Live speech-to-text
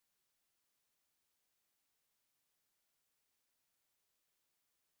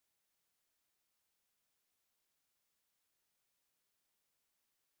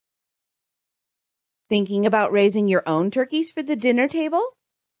Thinking about raising your own turkeys for the dinner table?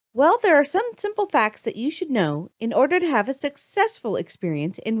 Well, there are some simple facts that you should know in order to have a successful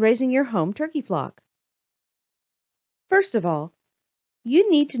experience in raising your home turkey flock. First of all, you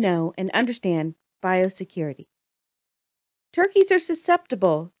need to know and understand biosecurity. Turkeys are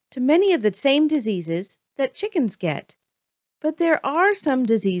susceptible to many of the same diseases that chickens get, but there are some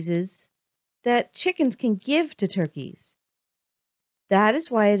diseases that chickens can give to turkeys. That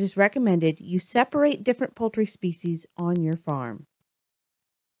is why it is recommended you separate different poultry species on your farm.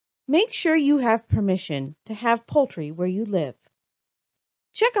 Make sure you have permission to have poultry where you live.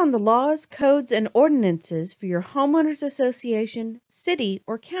 Check on the laws, codes, and ordinances for your homeowners association, city,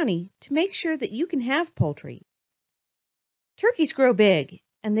 or county to make sure that you can have poultry. Turkeys grow big,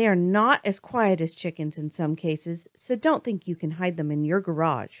 and they are not as quiet as chickens in some cases, so don't think you can hide them in your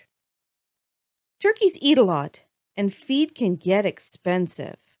garage. Turkeys eat a lot, and feed can get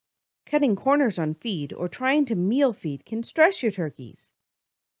expensive. Cutting corners on feed or trying to meal feed can stress your turkeys.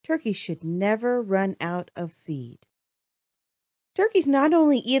 Turkeys should never run out of feed. Turkeys not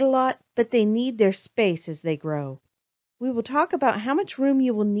only eat a lot, but they need their space as they grow. We will talk about how much room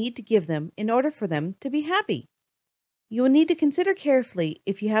you will need to give them in order for them to be happy. You will need to consider carefully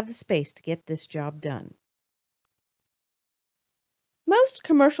if you have the space to get this job done. Most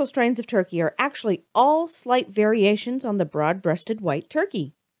commercial strains of turkey are actually all slight variations on the broad-breasted white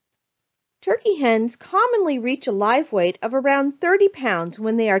turkey. Turkey hens commonly reach a live weight of around 30 pounds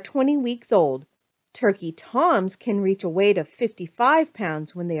when they are 20 weeks old. Turkey toms can reach a weight of 55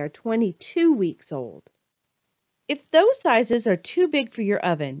 pounds when they are 22 weeks old. If those sizes are too big for your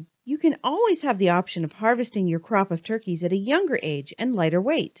oven, you can always have the option of harvesting your crop of turkeys at a younger age and lighter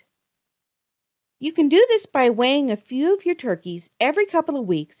weight. You can do this by weighing a few of your turkeys every couple of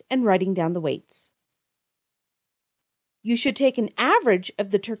weeks and writing down the weights. You should take an average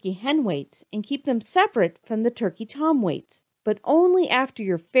of the turkey hen weights and keep them separate from the turkey tom weights, but only after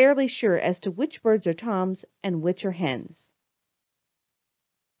you're fairly sure as to which birds are toms and which are hens.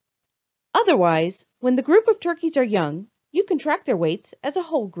 Otherwise, when the group of turkeys are young, you can track their weights as a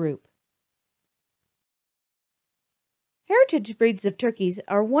whole group. Heritage breeds of turkeys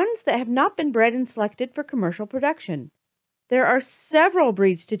are ones that have not been bred and selected for commercial production. There are several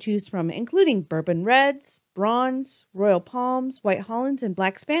breeds to choose from, including Bourbon Reds, Bronze, Royal Palms, White Hollands, and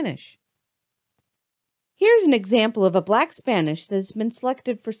Black Spanish. Here's an example of a Black Spanish that has been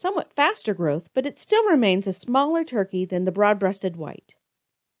selected for somewhat faster growth, but it still remains a smaller turkey than the broad-breasted white.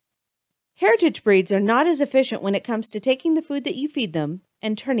 Heritage breeds are not as efficient when it comes to taking the food that you feed them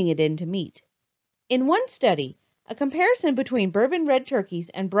and turning it into meat. In one study, a comparison between Bourbon Red turkeys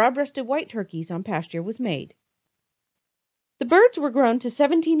and broad-breasted white turkeys on pasture was made. The birds were grown to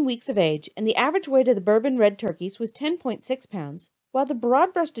 17 weeks of age, and the average weight of the Bourbon Red turkeys was 10.6 pounds, while the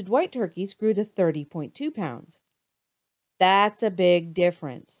broad-breasted white turkeys grew to 30.2 pounds. That's a big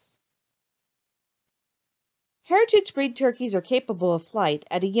difference. Heritage breed turkeys are capable of flight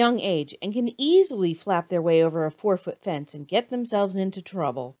at a young age and can easily flap their way over a 4-foot fence and get themselves into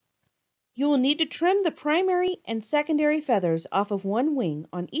trouble. You will need to trim the primary and secondary feathers off of one wing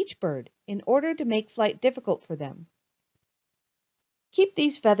on each bird in order to make flight difficult for them. Keep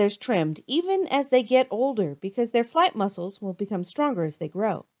these feathers trimmed even as they get older because their flight muscles will become stronger as they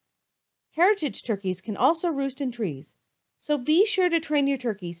grow. Heritage turkeys can also roost in trees, so be sure to train your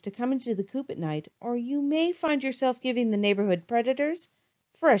turkeys to come into the coop at night or you may find yourself giving the neighborhood predators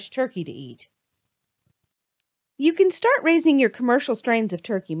fresh turkey to eat. You can start raising your commercial strains of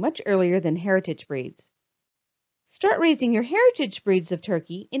turkey much earlier than heritage breeds. Start raising your heritage breeds of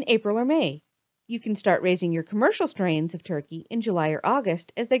turkey in April or May. You can start raising your commercial strains of turkey in July or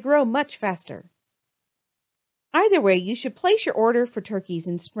August as they grow much faster. Either way, you should place your order for turkeys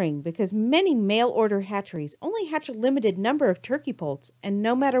in spring because many mail-order hatcheries only hatch a limited number of turkey poults, and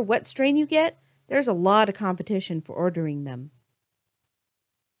no matter what strain you get, there's a lot of competition for ordering them.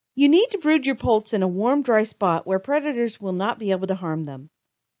 You need to brood your poults in a warm, dry spot where predators will not be able to harm them.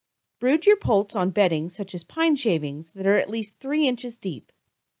 Brood your poults on bedding such as pine shavings that are at least 3 inches deep.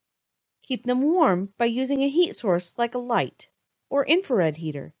 Keep them warm by using a heat source like a light or infrared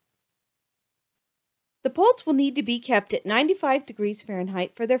heater. The poults will need to be kept at 95 degrees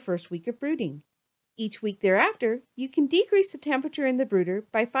Fahrenheit for their first week of brooding. Each week thereafter, you can decrease the temperature in the brooder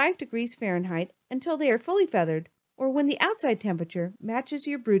by 5 degrees Fahrenheit until they are fully feathered or when the outside temperature matches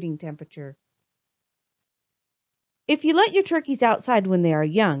your brooding temperature. If you let your turkeys outside when they are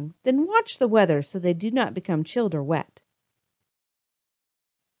young, then watch the weather so they do not become chilled or wet.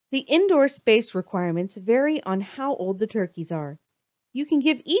 The indoor space requirements vary on how old the turkeys are. You can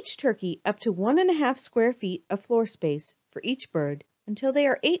give each turkey up to 1.5 square feet of floor space for each bird until they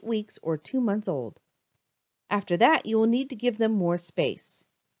are 8 weeks or 2 months old. After that, you will need to give them more space.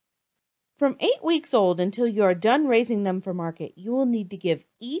 From 8 weeks old until you are done raising them for market, you will need to give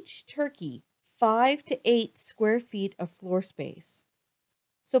each turkey 5 to 8 square feet of floor space.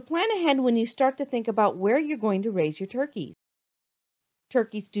 So plan ahead when you start to think about where you're going to raise your turkeys.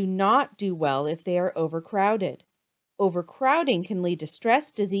 Turkeys do not do well if they are overcrowded. Overcrowding can lead to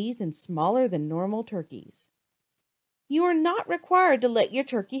stress, disease, and smaller than normal turkeys. You are not required to let your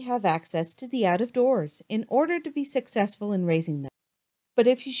turkey have access to the out of doors in order to be successful in raising them. But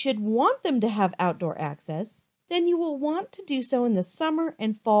if you should want them to have outdoor access, then you will want to do so in the summer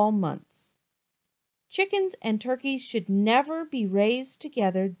and fall months. Chickens and turkeys should never be raised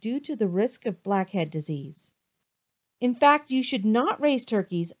together due to the risk of blackhead disease. In fact, you should not raise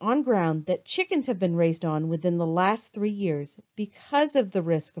turkeys on ground that chickens have been raised on within the last 3 years because of the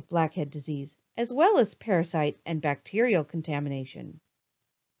risk of blackhead disease, as well as parasite and bacterial contamination.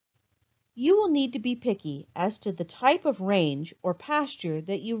 You will need to be picky as to the type of range or pasture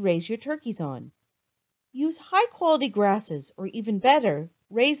that you raise your turkeys on. Use high-quality grasses, or even better,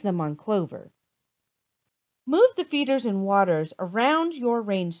 raise them on clover. Move the feeders and waters around your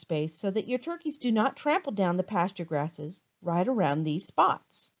range space so that your turkeys do not trample down the pasture grasses right around these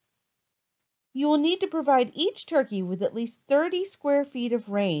spots. You will need to provide each turkey with at least 30 square feet of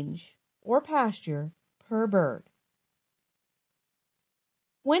range or pasture per bird.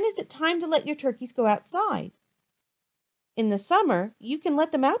 When is it time to let your turkeys go outside? In the summer, you can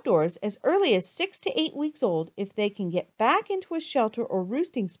let them outdoors as early as 6 to 8 weeks old if they can get back into a shelter or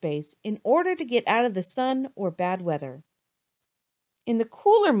roosting space in order to get out of the sun or bad weather. In the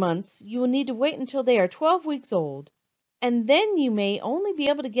cooler months, you will need to wait until they are 12 weeks old, and then you may only be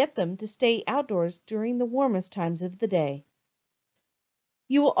able to get them to stay outdoors during the warmest times of the day.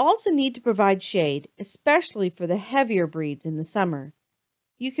 You will also need to provide shade, especially for the heavier breeds in the summer.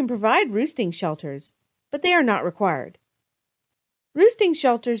 You can provide roosting shelters, but they are not required. Roosting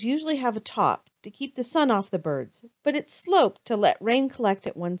shelters usually have a top to keep the sun off the birds, but it's sloped to let rain collect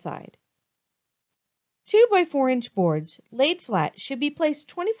at one side. 2 by 4-inch boards laid flat should be placed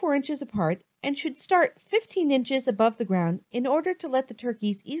 24 inches apart and should start 15 inches above the ground in order to let the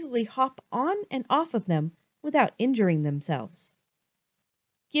turkeys easily hop on and off of them without injuring themselves.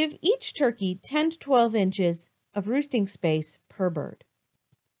 Give each turkey 10 to 12 inches of roosting space per bird.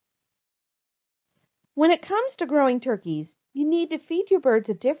 When it comes to growing turkeys, you need to feed your birds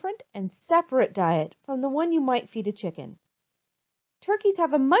a different and separate diet from the one you might feed a chicken. Turkeys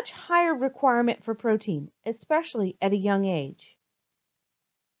have a much higher requirement for protein, especially at a young age.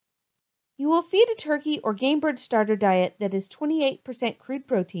 You will feed a turkey or game bird starter diet that is 28% crude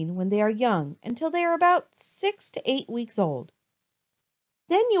protein when they are young until they are about 6 to 8 weeks old.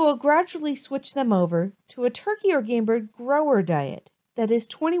 Then you will gradually switch them over to a turkey or game bird grower diet that is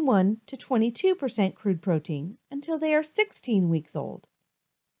 21 to 22% crude protein until they are 16 weeks old.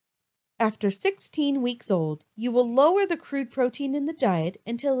 After 16 weeks old, you will lower the crude protein in the diet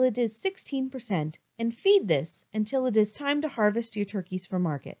until it is 16% and feed this until it is time to harvest your turkeys for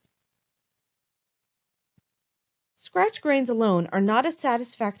market. Scratch grains alone are not a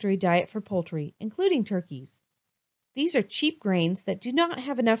satisfactory diet for poultry, including turkeys. These are cheap grains that do not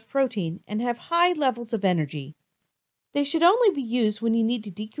have enough protein and have high levels of energy. They should only be used when you need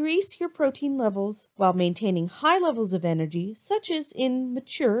to decrease your protein levels while maintaining high levels of energy, such as in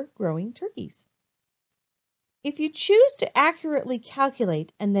mature growing turkeys. If you choose to accurately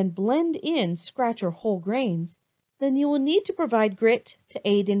calculate and then blend in scratch or whole grains, then you will need to provide grit to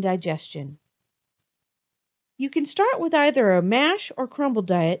aid in digestion. You can start with either a mash or crumble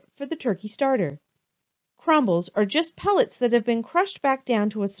diet for the turkey starter. Crumbles are just pellets that have been crushed back down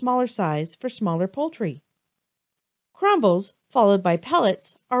to a smaller size for smaller poultry. Crumbles, followed by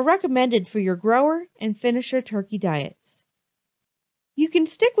pellets, are recommended for your grower and finisher turkey diets. You can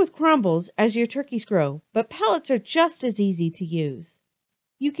stick with crumbles as your turkeys grow, but pellets are just as easy to use.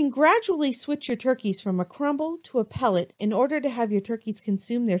 You can gradually switch your turkeys from a crumble to a pellet in order to have your turkeys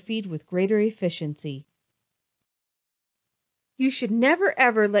consume their feed with greater efficiency. You should never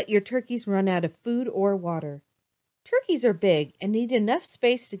ever let your turkeys run out of food or water. Turkeys are big and need enough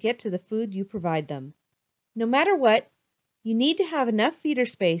space to get to the food you provide them. No matter what, you need to have enough feeder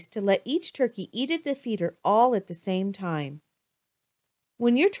space to let each turkey eat at the feeder all at the same time.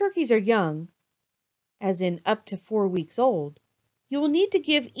 When your turkeys are young, as in up to 4 weeks old, you will need to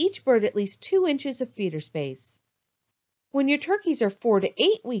give each bird at least 2 inches of feeder space. When your turkeys are 4 to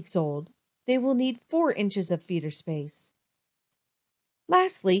 8 weeks old, they will need 4 inches of feeder space.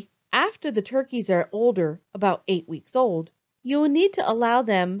 Lastly, after the turkeys are older, about 8 weeks old, you will need to allow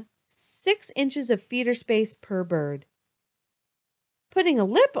them 6 inches of feeder space per bird. Putting a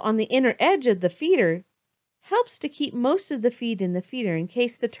lip on the inner edge of the feeder helps to keep most of the feed in the feeder in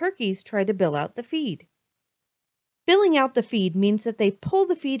case the turkeys try to bill out the feed. Billing out the feed means that they pull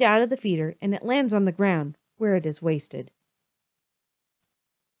the feed out of the feeder and it lands on the ground, where it is wasted.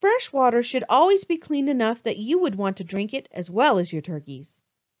 Fresh water should always be clean enough that you would want to drink it as well as your turkeys.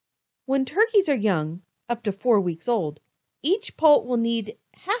 When turkeys are young, up to 4 weeks old, each poult will need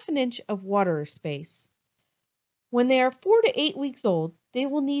 ½ inch of water space. When they are 4 to 8 weeks old, they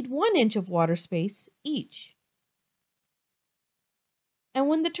will need 1 inch of water space each. And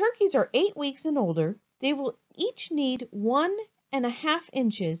when the turkeys are 8 weeks and older, they will each need 1½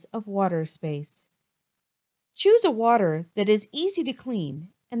 inches of water space. Choose a water that is easy to clean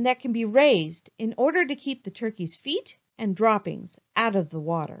and that can be raised in order to keep the turkey's feet and droppings out of the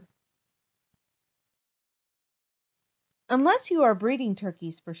water. Unless you are breeding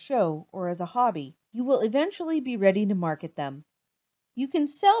turkeys for show or as a hobby, you will eventually be ready to market them. You can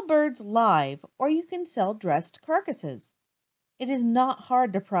sell birds live or you can sell dressed carcasses. It is not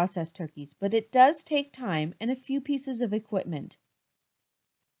hard to process turkeys, but it does take time and a few pieces of equipment.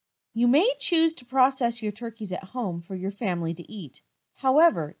 You may choose to process your turkeys at home for your family to eat.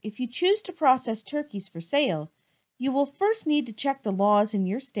 However, if you choose to process turkeys for sale, you will first need to check the laws in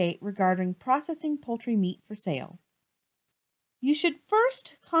your state regarding processing poultry meat for sale. You should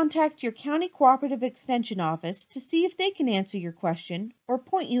first contact your county cooperative extension office to see if they can answer your question or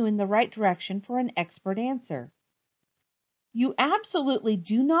point you in the right direction for an expert answer. You absolutely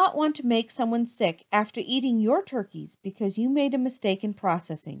do not want to make someone sick after eating your turkeys because you made a mistake in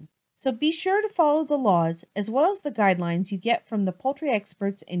processing, so be sure to follow the laws as well as the guidelines you get from the poultry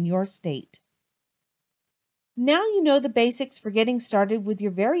experts in your state. Now you know the basics for getting started with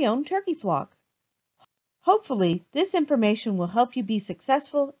your very own turkey flock. Hopefully, this information will help you be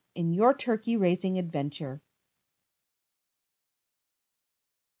successful in your turkey raising adventure.